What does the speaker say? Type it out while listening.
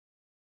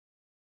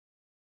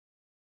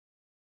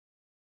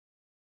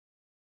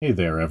Hey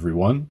there,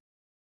 everyone.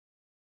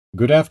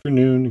 Good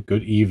afternoon,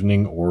 good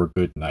evening, or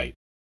good night.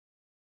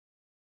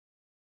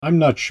 I'm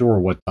not sure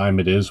what time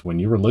it is when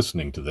you are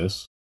listening to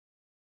this,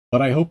 but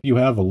I hope you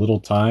have a little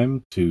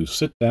time to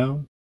sit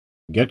down,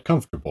 get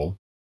comfortable,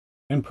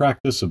 and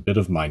practice a bit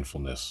of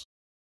mindfulness.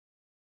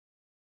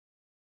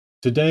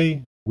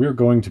 Today, we're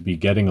going to be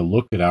getting a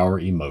look at our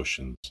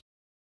emotions.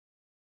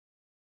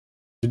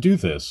 To do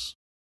this,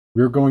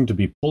 we're going to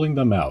be pulling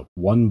them out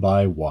one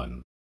by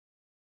one,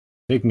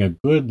 taking a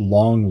good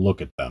long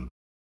look at them,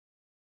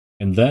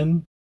 and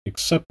then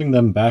accepting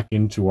them back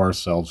into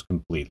ourselves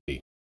completely.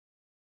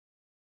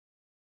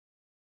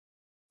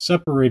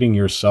 Separating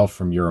yourself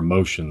from your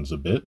emotions a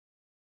bit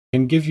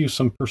can give you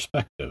some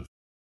perspective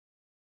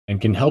and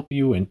can help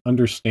you in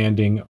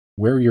understanding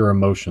where your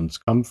emotions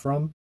come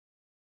from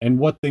and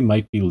what they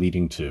might be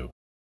leading to.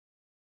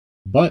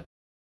 But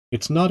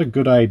it's not a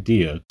good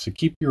idea to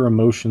keep your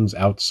emotions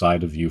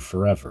outside of you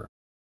forever.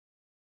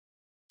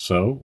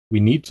 So, we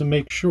need to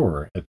make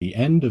sure at the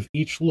end of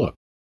each look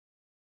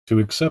to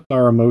accept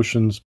our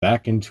emotions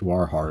back into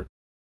our heart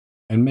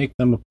and make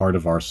them a part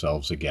of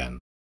ourselves again.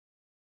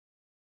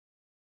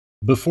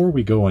 Before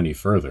we go any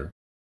further,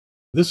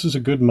 this is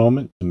a good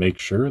moment to make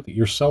sure that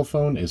your cell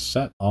phone is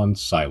set on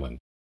silent.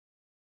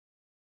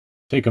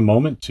 Take a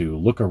moment to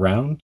look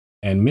around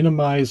and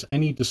minimize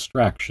any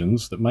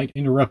distractions that might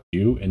interrupt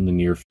you in the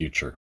near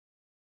future.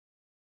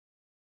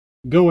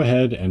 Go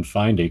ahead and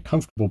find a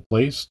comfortable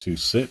place to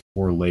sit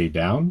or lay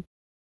down.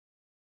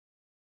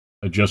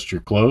 Adjust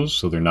your clothes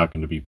so they're not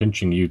going to be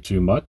pinching you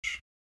too much.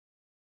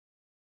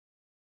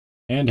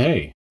 And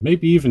hey,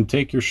 maybe even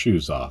take your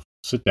shoes off.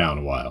 Sit down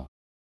a while.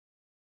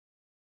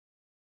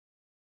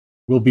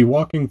 We'll be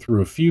walking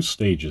through a few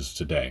stages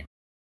today.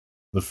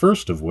 The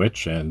first of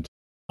which, and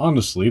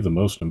honestly the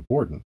most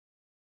important,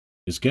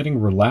 is getting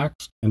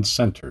relaxed and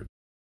centered.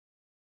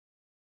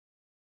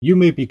 You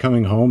may be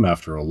coming home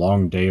after a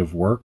long day of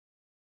work,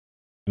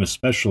 an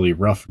especially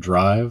rough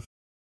drive,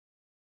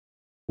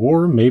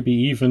 or maybe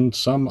even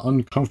some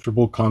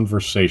uncomfortable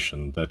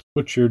conversation that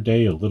puts your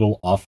day a little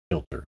off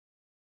kilter.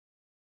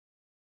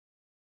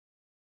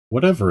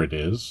 Whatever it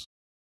is,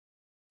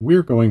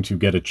 we're going to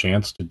get a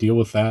chance to deal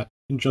with that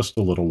in just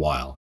a little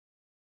while.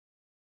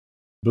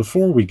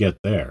 Before we get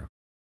there,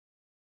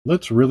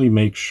 let's really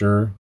make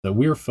sure that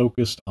we're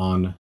focused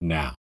on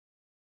now.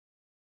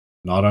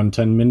 Not on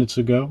 10 minutes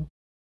ago,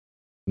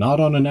 not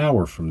on an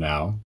hour from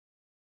now,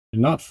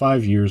 and not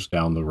 5 years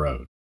down the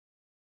road.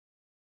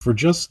 For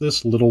just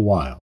this little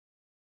while,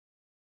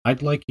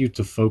 I'd like you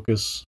to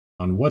focus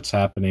on what's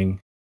happening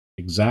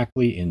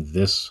exactly in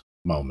this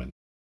moment.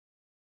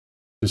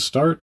 To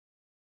start,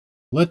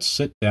 let's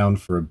sit down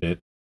for a bit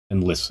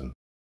and listen.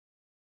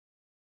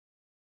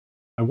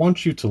 I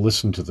want you to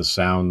listen to the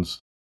sounds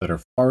that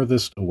are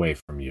farthest away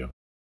from you.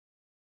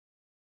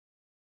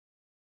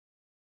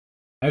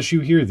 As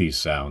you hear these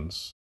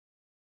sounds,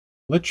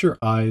 let your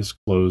eyes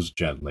close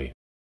gently.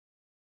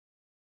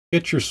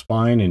 Get your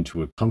spine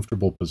into a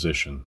comfortable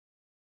position.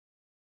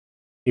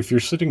 If you're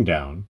sitting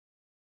down,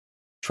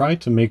 try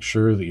to make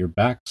sure that your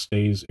back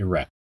stays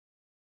erect.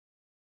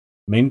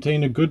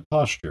 Maintain a good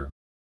posture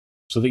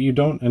so that you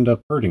don't end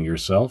up hurting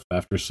yourself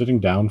after sitting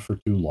down for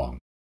too long.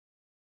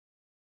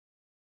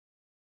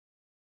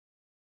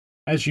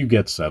 As you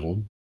get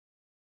settled,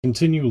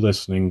 continue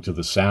listening to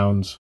the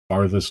sounds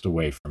farthest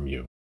away from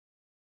you.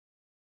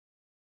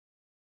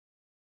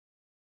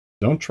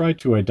 Don't try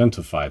to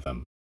identify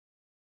them.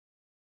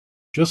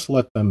 Just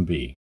let them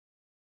be.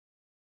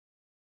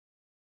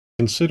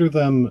 Consider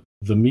them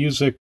the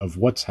music of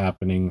what's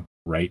happening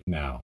right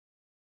now.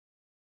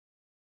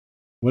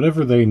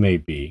 Whatever they may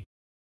be,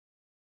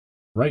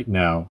 right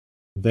now,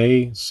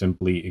 they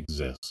simply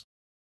exist.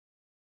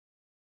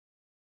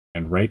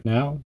 And right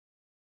now,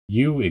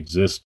 you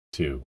exist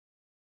too.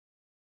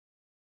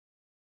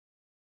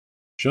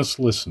 Just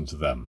listen to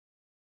them.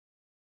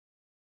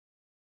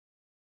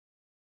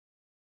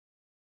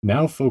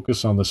 Now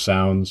focus on the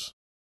sounds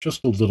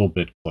just a little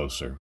bit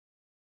closer.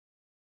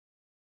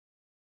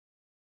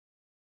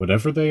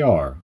 Whatever they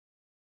are,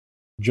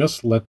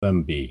 just let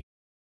them be.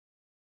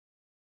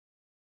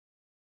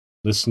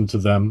 Listen to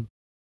them,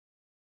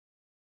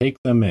 take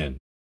them in,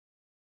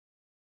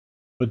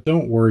 but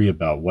don't worry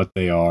about what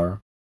they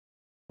are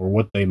or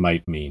what they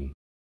might mean.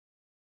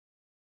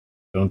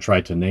 Don't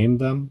try to name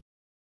them,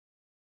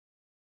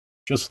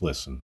 just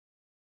listen.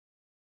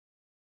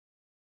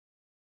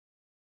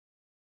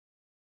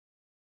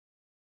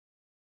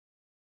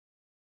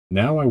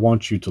 Now I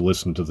want you to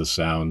listen to the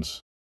sounds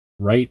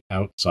right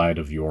outside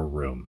of your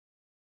room.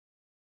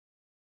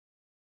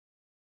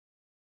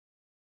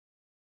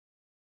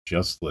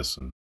 Just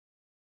listen.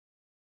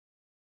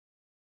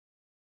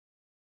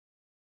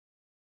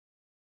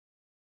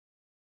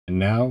 And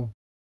now,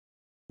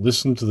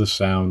 listen to the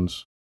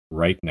sounds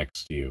right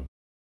next to you.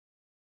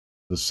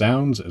 The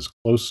sounds as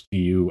close to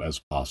you as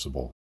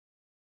possible.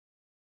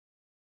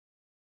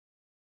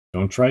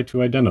 Don't try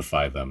to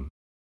identify them.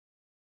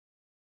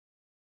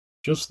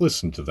 Just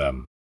listen to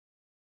them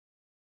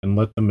and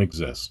let them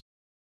exist.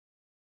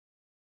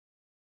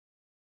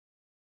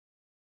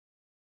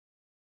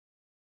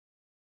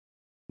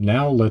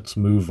 Now let's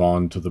move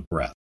on to the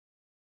breath.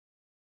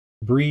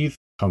 Breathe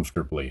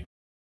comfortably.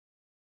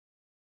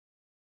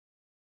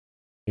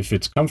 If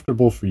it's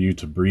comfortable for you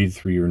to breathe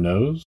through your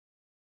nose,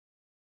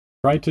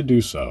 try to do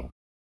so.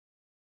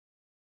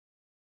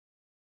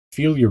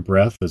 Feel your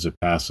breath as it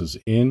passes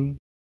in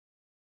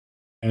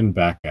and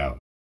back out.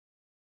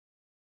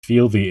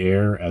 Feel the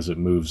air as it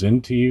moves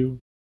into you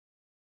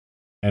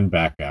and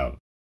back out.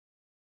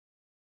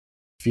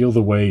 Feel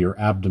the way your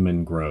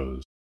abdomen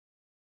grows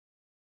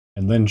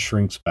and then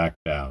shrinks back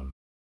down.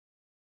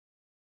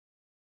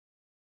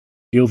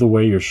 Feel the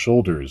way your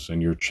shoulders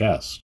and your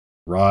chest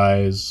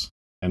rise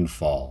and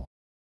fall.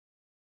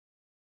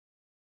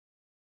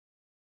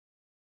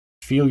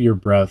 Feel your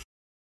breath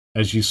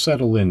as you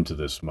settle into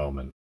this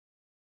moment.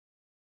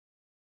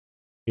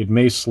 It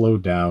may slow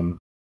down,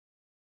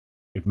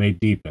 it may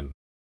deepen.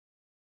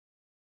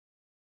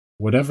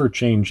 Whatever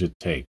change it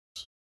takes,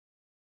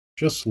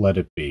 just let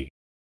it be.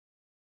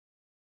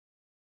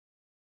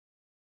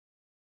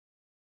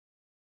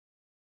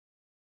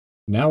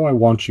 Now I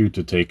want you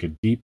to take a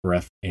deep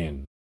breath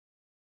in.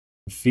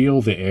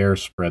 Feel the air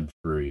spread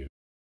through you.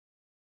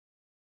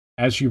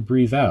 As you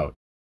breathe out,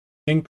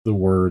 think the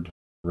word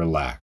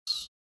relax.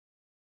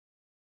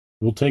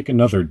 We'll take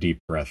another deep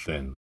breath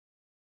in.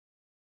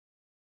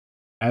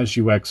 As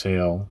you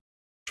exhale,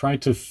 try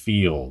to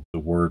feel the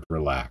word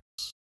relax.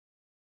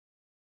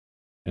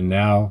 And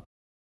now,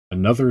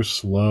 another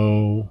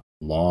slow,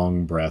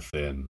 long breath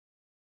in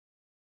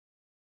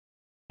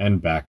and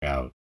back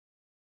out.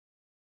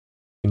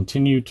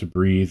 Continue to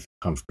breathe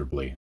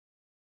comfortably.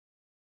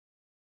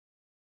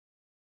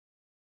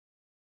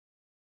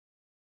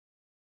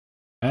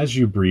 As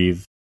you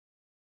breathe,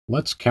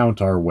 let's count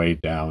our way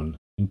down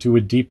into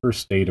a deeper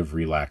state of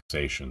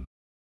relaxation.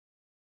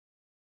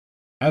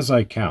 As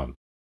I count,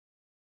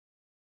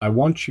 I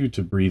want you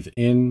to breathe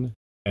in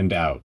and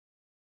out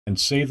and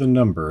say the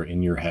number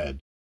in your head.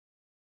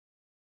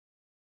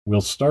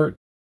 We'll start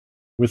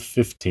with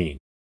 15.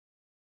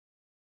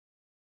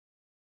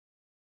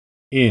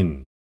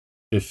 In,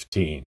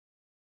 15.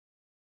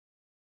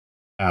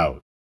 Out,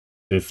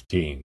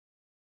 15.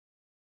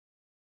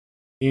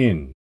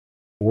 In,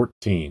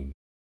 14.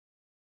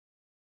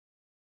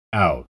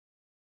 Out,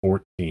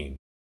 14.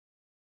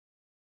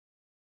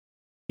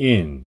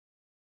 In,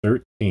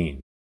 13.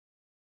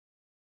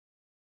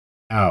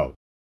 Out,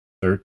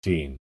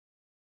 13.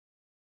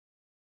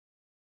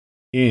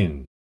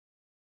 In,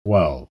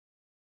 12.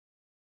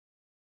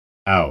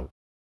 Out,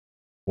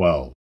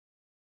 12.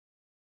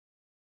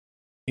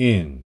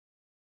 In,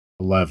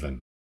 11.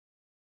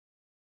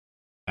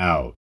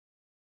 Out,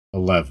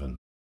 11.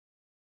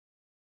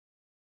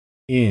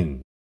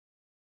 In,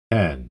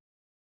 10.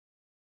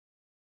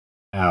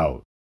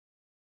 Out,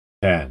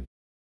 10.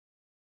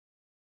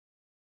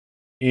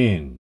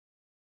 In,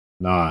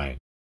 9.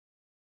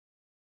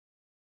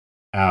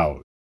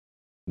 Out,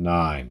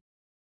 9.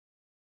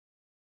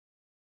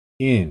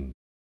 In,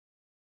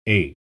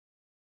 8.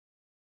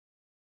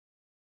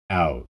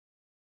 Out,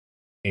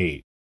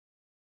 8.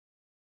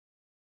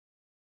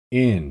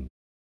 In,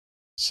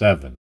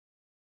 7.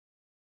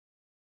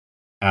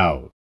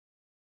 Out,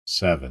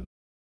 7.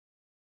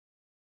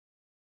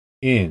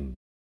 In,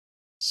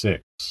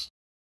 6.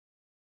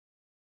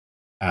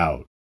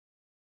 Out,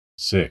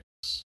 6.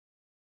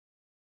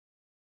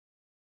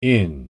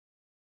 In,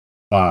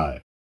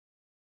 5.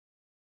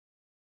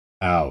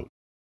 Out,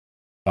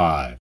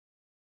 5.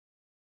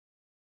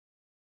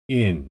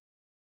 In,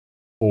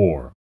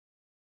 4.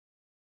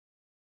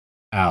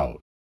 Out,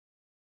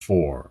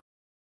 4.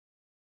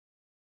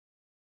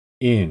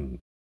 In,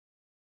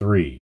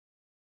 3.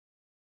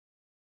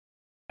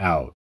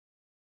 Out,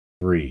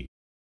 3.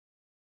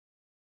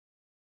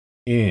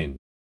 In,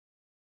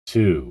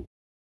 2.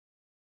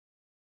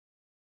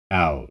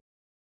 Out,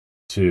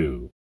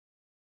 2.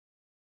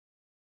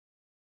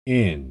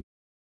 In,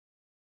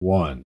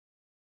 1.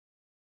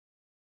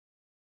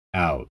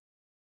 Out,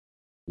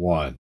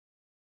 1.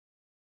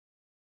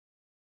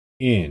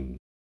 In,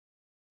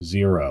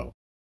 0.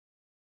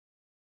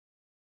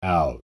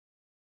 Out,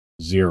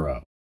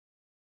 0.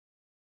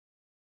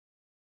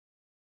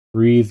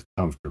 Breathe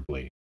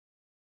comfortably.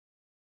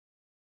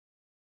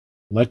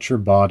 Let your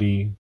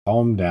body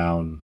calm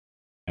down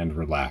and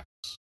relax.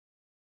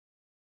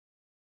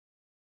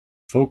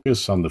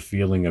 Focus on the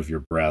feeling of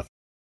your breath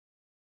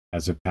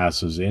as it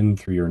passes in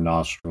through your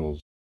nostrils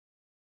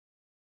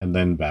and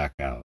then back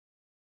out.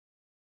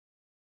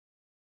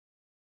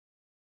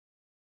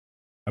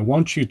 I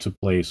want you to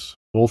place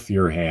both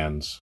your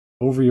hands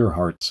over your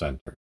heart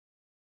center,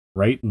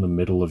 right in the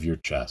middle of your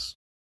chest.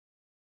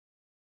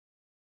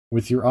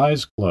 With your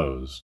eyes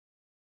closed,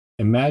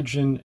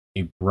 imagine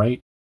a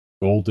bright,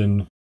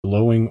 golden,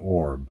 glowing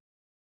orb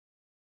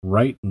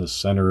right in the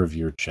center of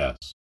your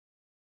chest,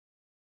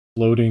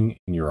 floating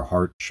in your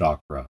heart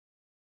chakra.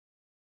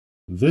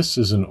 This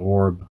is an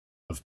orb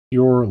of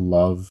pure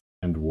love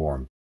and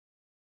warmth,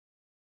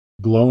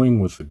 glowing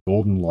with the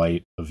golden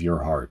light of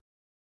your heart.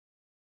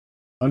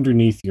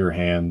 Underneath your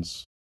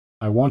hands,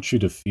 I want you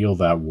to feel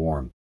that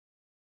warmth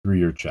through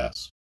your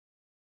chest.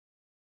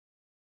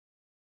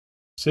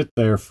 Sit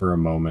there for a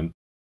moment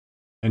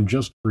and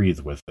just breathe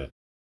with it.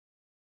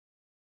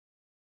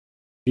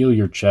 Feel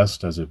your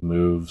chest as it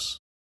moves,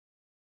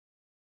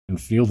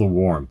 and feel the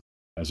warmth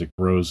as it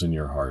grows in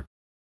your heart.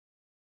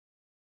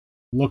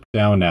 Look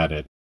down at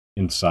it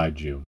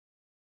inside you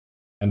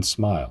and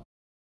smile.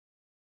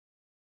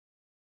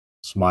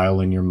 Smile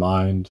in your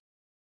mind,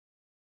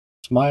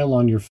 smile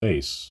on your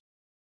face.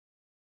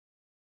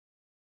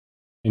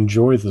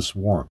 Enjoy this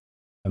warmth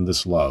and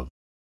this love.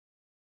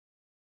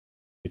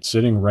 It's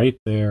sitting right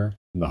there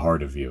in the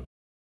heart of you.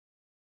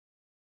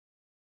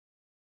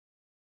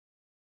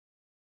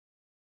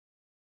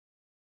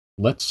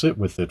 Let's sit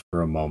with it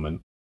for a moment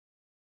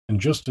and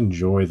just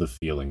enjoy the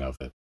feeling of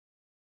it.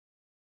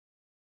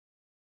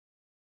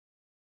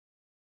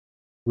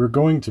 We're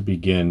going to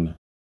begin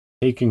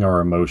taking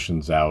our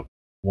emotions out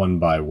one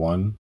by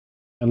one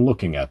and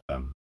looking at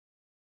them.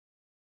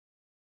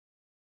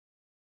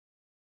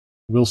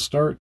 We'll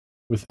start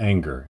with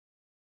anger,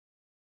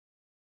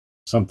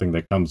 something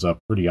that comes up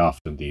pretty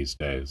often these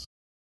days.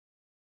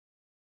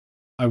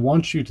 I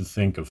want you to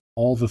think of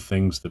all the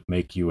things that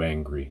make you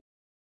angry.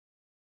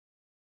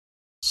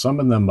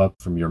 Summon them up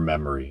from your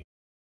memory.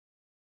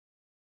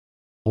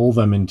 Pull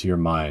them into your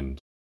mind.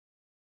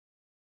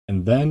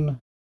 And then,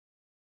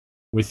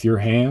 with your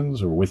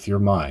hands or with your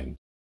mind,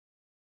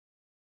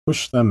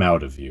 push them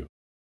out of you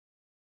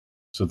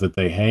so that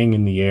they hang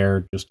in the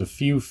air just a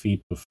few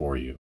feet before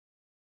you.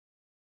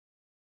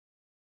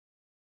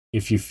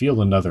 If you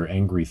feel another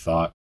angry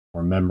thought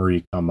or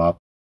memory come up,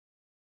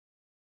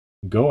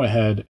 go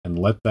ahead and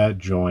let that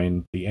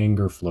join the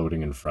anger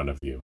floating in front of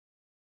you.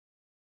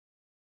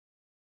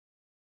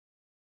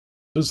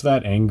 Does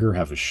that anger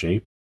have a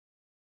shape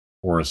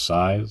or a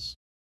size?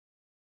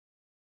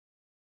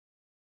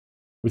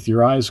 With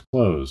your eyes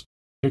closed,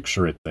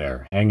 picture it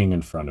there, hanging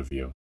in front of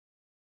you.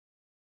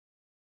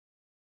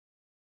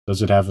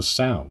 Does it have a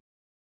sound?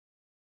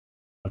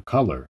 A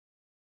color?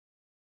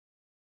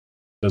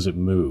 Does it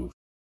move?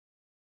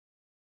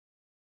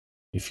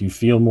 If you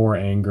feel more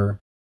anger,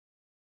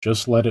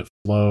 just let it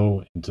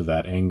flow into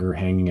that anger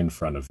hanging in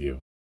front of you.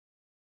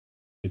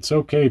 It's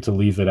okay to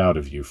leave it out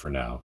of you for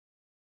now.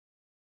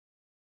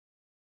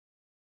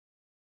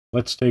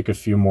 Let's take a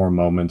few more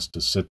moments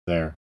to sit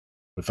there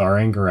with our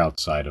anger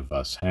outside of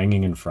us,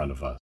 hanging in front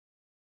of us,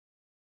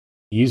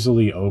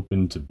 easily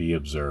open to be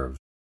observed.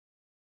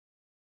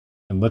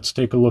 And let's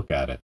take a look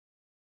at it.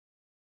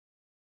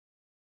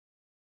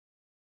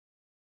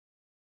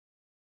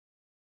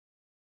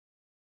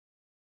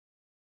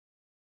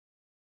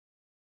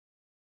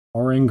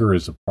 Our anger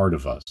is a part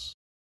of us.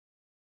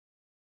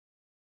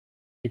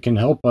 It can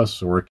help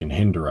us or it can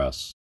hinder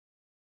us,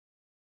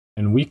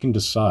 and we can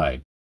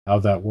decide how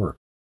that works.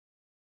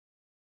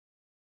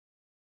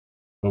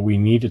 But we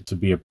need it to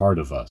be a part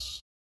of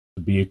us,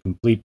 to be a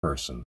complete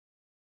person.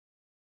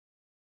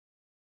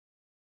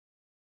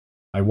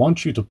 I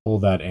want you to pull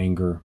that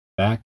anger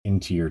back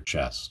into your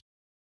chest.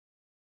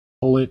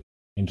 Pull it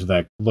into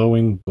that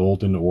glowing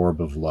golden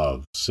orb of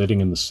love sitting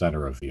in the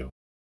center of you.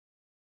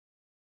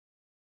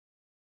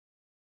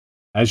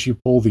 As you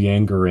pull the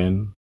anger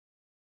in,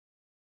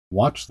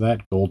 watch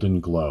that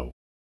golden glow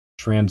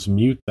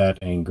transmute that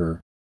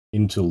anger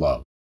into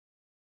love.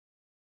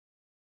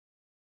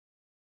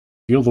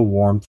 Feel the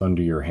warmth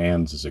under your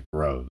hands as it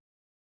grows.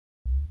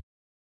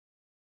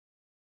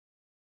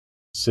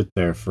 Sit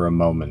there for a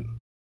moment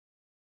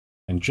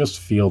and just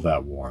feel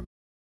that warmth.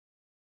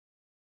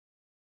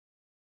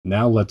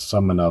 Now let's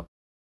summon up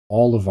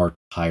all of our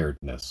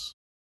tiredness,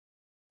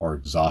 our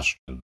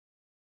exhaustion.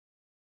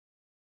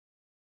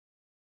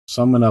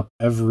 Summon up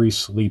every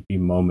sleepy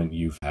moment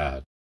you've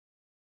had,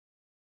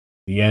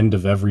 the end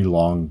of every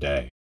long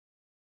day.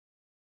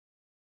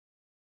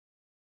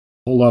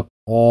 Pull up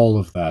all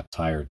of that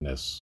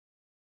tiredness,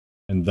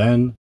 and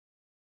then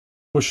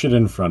push it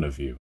in front of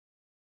you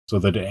so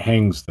that it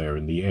hangs there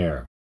in the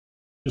air,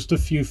 just a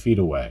few feet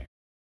away.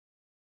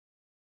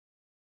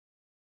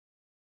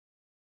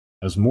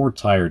 As more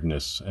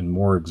tiredness and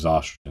more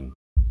exhaustion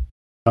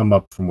come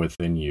up from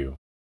within you,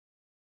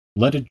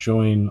 let it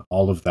join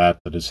all of that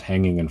is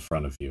hanging in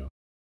front of you.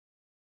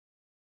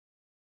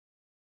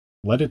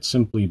 Let it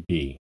simply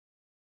be,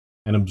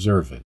 and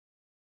observe it.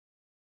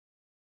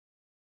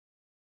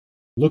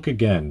 Look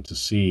again to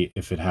see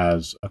if it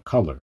has a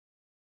color,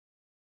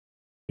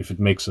 if it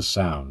makes a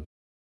sound.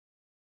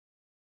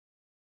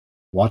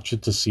 Watch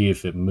it to see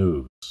if it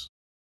moves,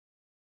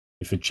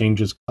 if it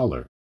changes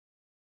color.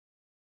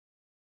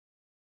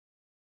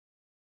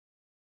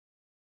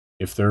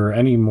 If there are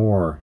any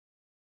more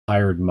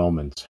tired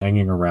moments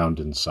hanging around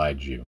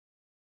inside you,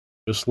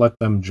 just let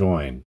them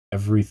join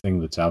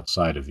everything that's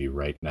outside of you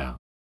right now.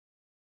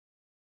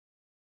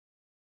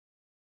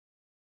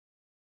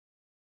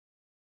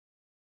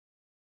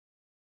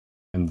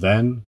 And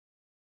then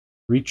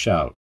reach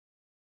out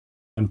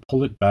and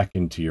pull it back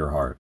into your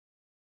heart.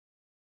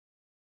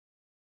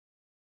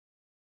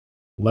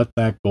 Let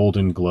that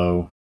golden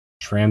glow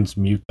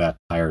transmute that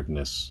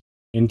tiredness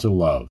into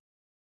love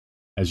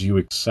as you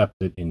accept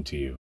it into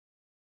you.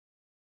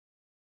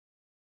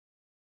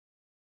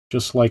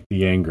 Just like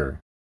the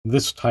anger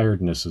This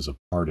tiredness is a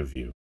part of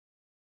you.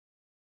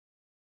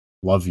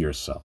 Love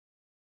yourself.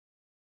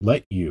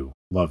 Let you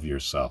love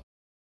yourself.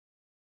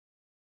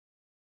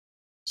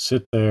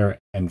 Sit there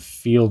and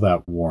feel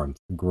that warmth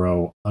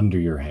grow under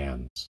your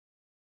hands.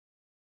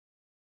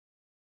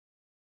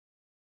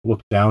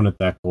 Look down at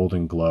that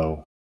golden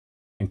glow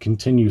and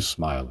continue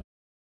smiling.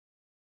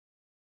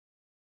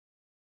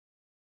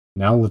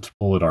 Now let's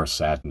pull at our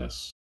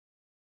sadness.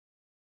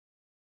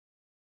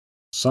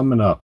 Summon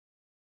up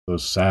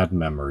those sad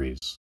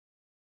memories.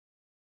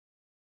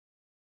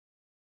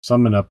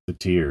 Summon up the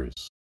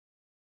tears.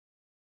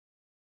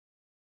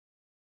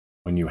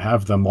 When you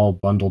have them all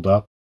bundled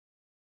up,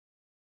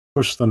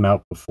 push them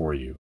out before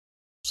you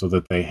so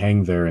that they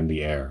hang there in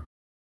the air.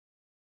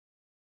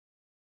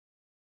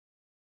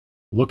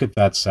 Look at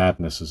that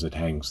sadness as it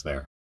hangs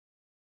there.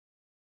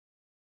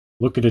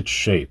 Look at its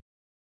shape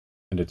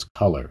and its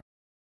color.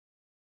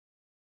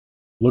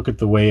 Look at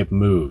the way it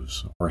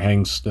moves or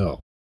hangs still.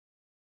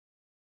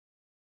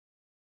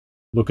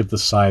 Look at the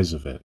size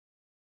of it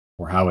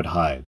or how it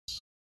hides.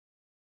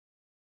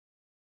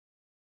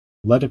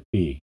 Let it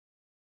be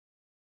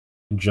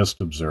and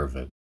just observe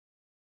it.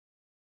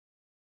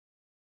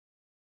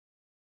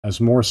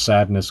 As more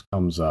sadness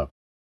comes up,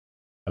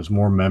 as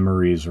more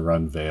memories are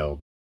unveiled,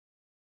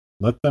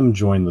 let them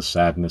join the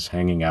sadness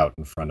hanging out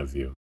in front of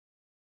you.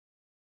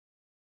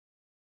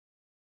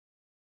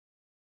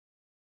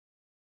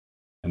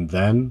 And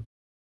then,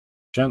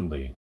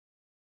 gently,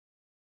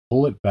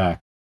 pull it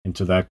back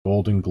into that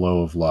golden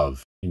glow of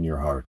love in your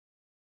heart.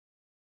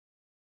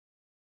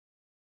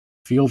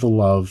 Feel the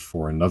love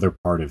for another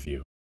part of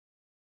you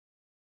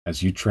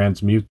as you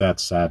transmute that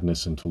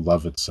sadness into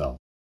love itself.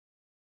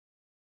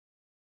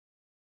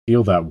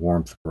 Feel that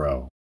warmth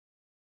grow.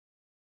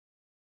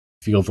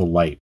 Feel the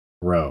light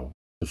grow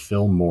to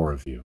fill more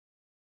of you.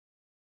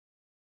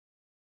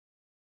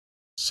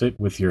 Sit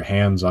with your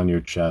hands on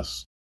your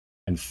chest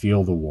and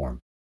feel the warmth.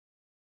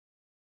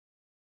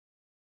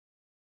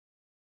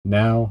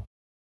 Now,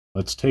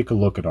 let's take a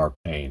look at our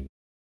pain.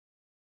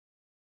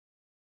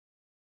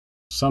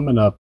 Summon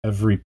up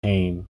every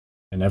pain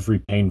and every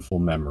painful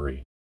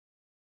memory.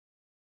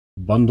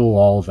 Bundle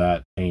all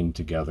that pain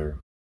together,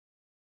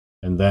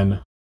 and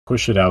then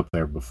push it out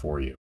there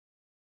before you.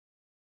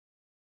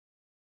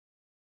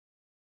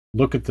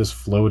 Look at this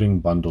floating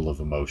bundle of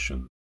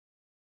emotion.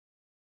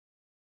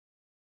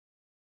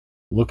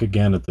 Look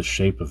again at the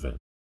shape of it,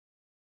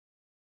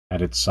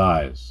 at its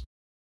size.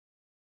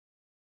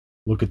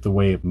 Look at the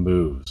way it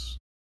moves.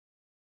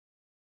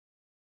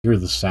 Hear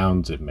the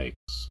sounds it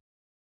makes.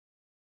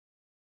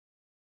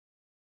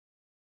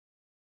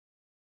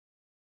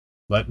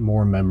 Let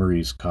more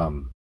memories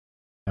come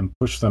and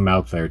push them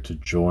out there to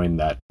join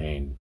that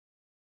pain.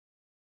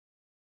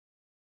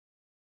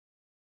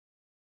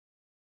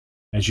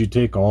 As you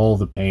take all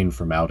the pain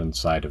from out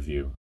inside of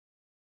you,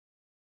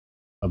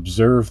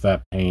 observe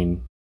that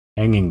pain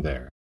hanging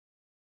there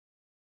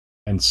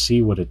and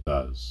see what it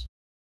does.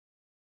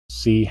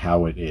 See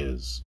how it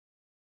is.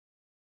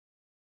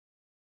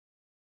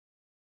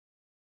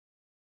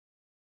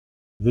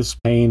 This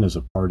pain is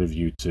a part of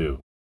you too.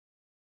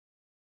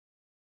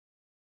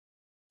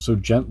 So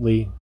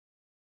gently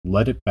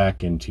let it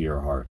back into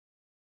your heart.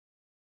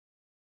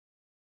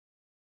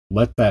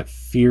 Let that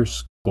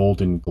fierce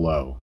golden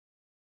glow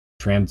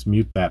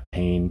transmute that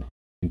pain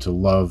into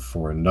love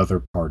for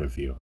another part of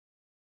you.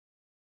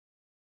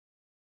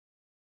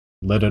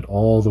 Let it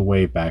all the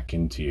way back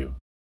into you.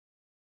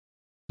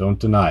 Don't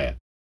deny it.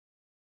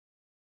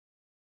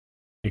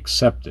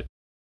 Accept it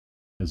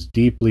as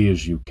deeply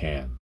as you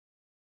can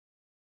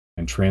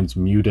and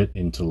transmute it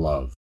into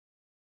love.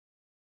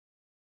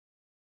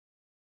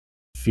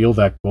 Feel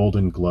that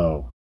golden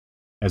glow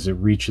as it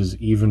reaches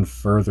even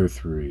further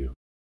through you.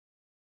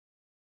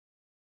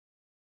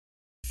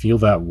 Feel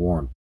that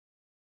warmth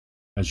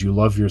as you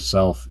love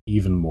yourself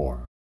even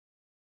more.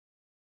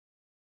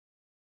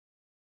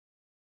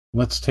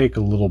 Let's take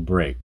a little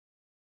break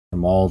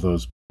from all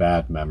those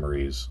bad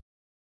memories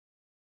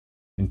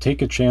and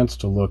take a chance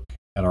to look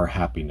at our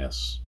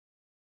happiness.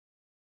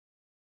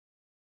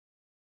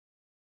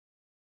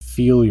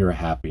 Feel your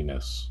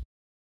happiness.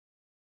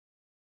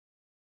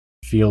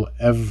 Feel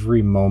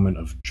every moment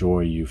of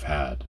joy you've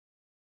had,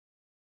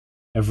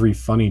 every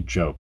funny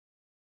joke.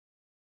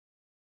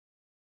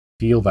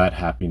 Feel that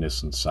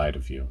happiness inside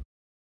of you.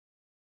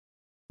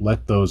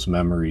 Let those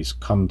memories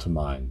come to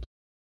mind.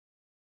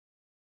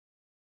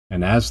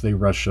 And as they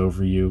rush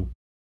over you,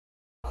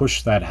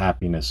 push that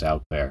happiness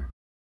out there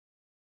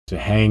to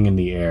hang in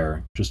the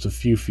air just a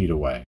few feet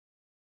away.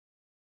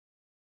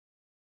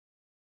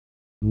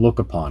 Look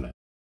upon it.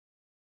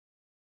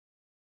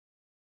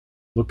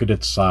 Look at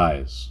its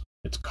size,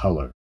 its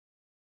color.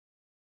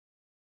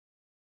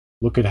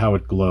 Look at how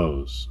it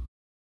glows.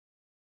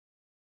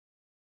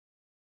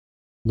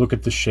 Look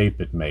at the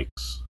shape it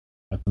makes,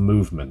 at the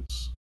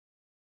movements.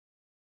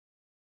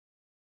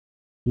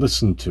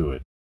 Listen to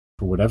it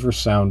for whatever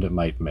sound it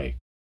might make.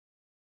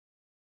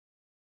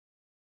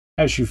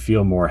 As you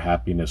feel more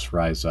happiness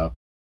rise up,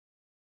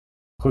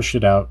 push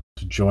it out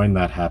to join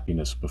that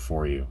happiness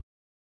before you.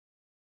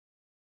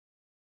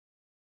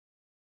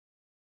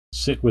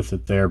 Sit with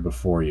it there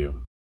before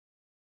you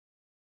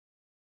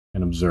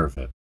and observe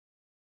it.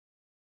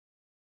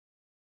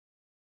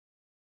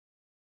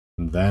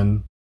 And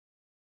then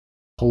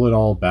pull it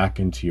all back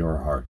into your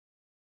heart,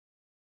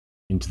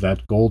 into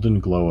that golden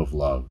glow of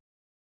love,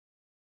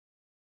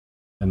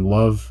 and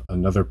love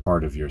another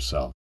part of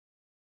yourself.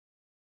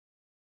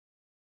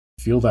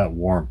 Feel that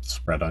warmth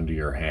spread under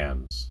your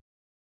hands,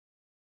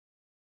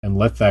 and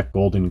let that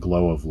golden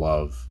glow of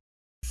love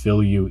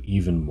fill you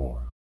even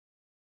more.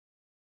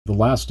 The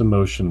last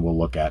emotion we'll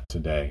look at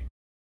today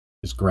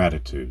is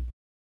gratitude.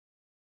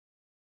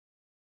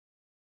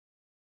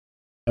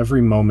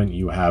 Every moment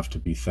you have to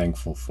be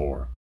thankful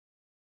for,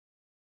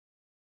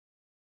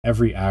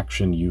 every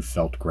action you've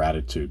felt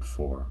gratitude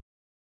for,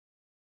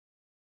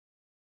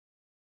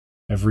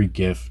 every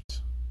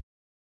gift,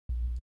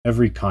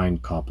 every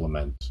kind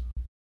compliment,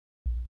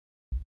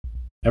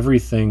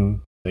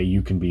 everything that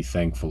you can be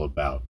thankful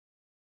about,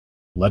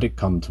 let it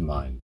come to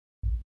mind.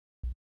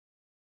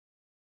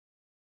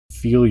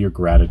 Feel your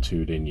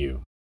gratitude in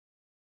you,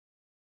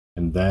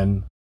 and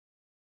then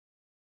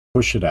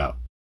push it out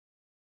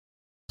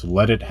to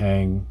let it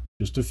hang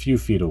just a few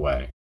feet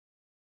away,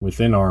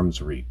 within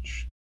arm's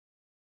reach.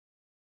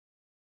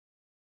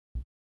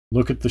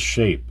 Look at the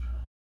shape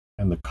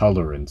and the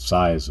color and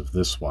size of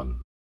this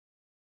one.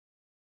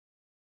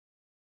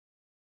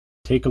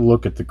 Take a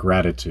look at the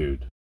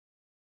gratitude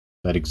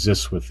that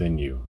exists within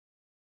you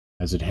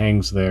as it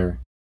hangs there,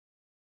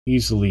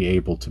 easily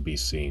able to be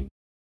seen.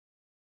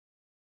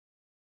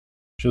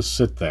 Just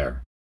sit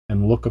there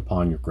and look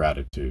upon your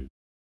gratitude.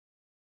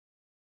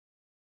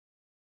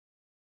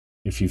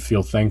 If you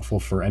feel thankful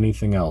for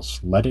anything else,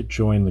 let it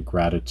join the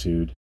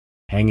gratitude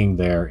hanging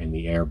there in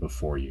the air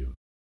before you.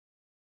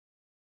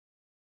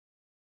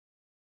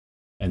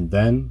 And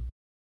then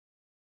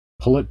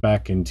pull it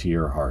back into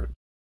your heart,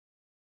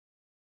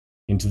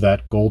 into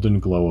that golden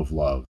glow of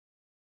love,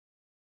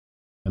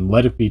 and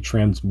let it be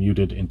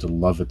transmuted into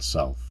love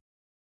itself.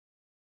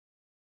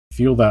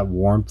 Feel that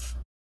warmth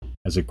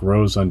as it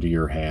grows under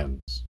your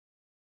hands.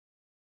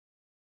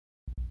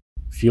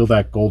 Feel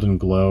that golden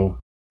glow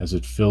as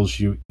it fills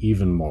you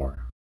even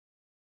more.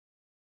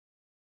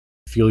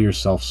 Feel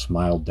yourself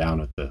smile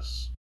down at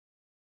this.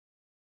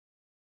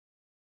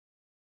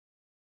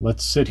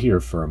 Let's sit here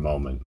for a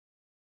moment,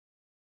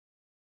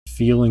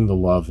 feeling the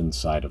love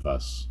inside of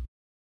us,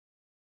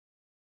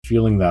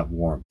 feeling that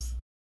warmth.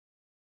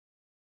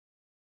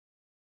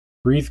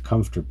 Breathe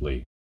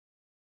comfortably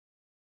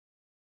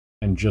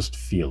and just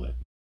feel it.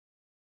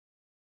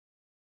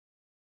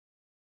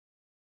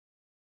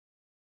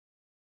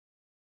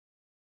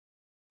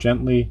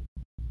 Gently,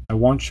 I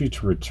want you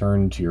to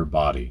return to your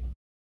body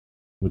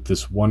with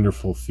this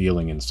wonderful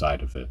feeling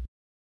inside of it.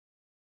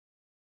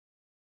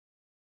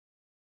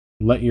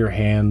 Let your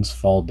hands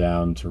fall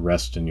down to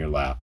rest in your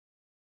lap.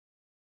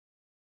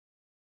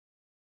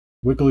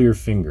 Wiggle your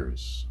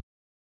fingers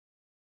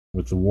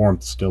with the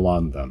warmth still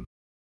on them.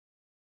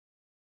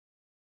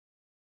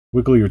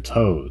 Wiggle your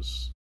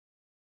toes,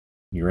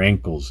 your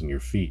ankles, and your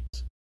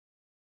feet.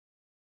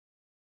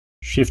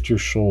 Shift your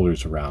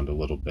shoulders around a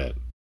little bit.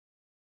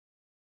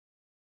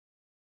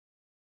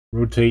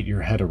 Rotate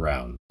your head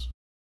around.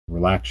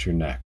 Relax your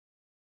neck.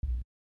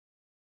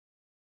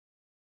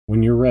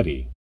 When you're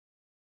ready,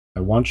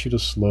 I want you to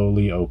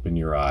slowly open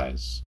your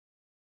eyes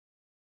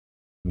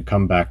and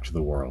come back to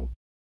the world.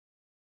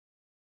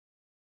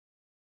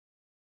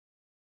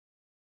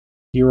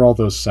 Hear all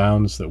those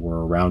sounds that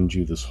were around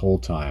you this whole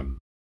time.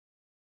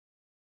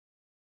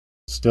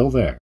 Still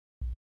there.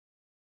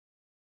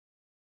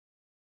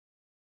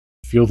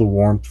 Feel the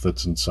warmth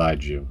that's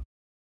inside you.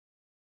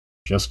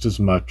 Just as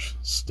much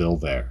still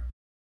there.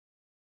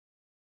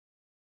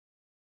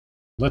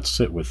 Let's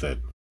sit with it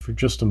for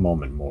just a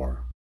moment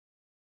more.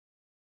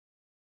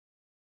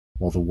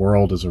 While the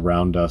world is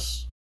around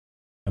us,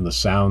 and the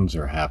sounds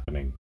are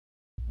happening,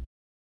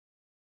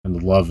 and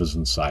the love is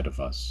inside of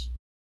us.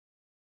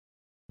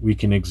 We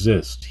can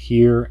exist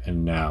here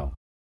and now,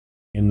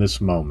 in this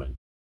moment,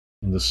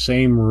 in the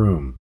same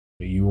room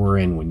that you were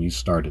in when you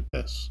started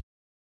this,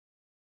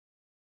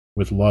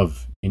 with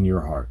love in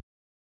your heart.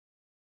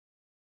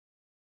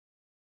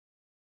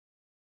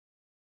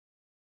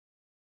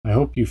 I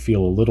hope you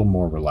feel a little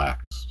more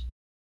relaxed.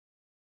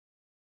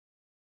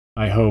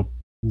 I hope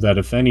that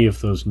if any of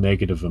those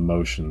negative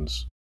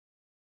emotions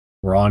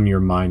were on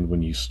your mind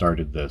when you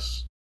started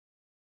this,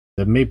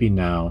 that maybe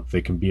now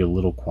they can be a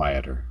little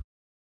quieter,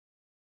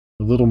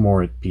 a little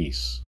more at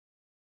peace,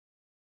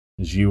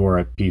 as you are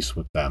at peace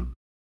with them.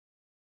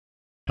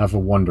 Have a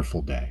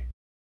wonderful day.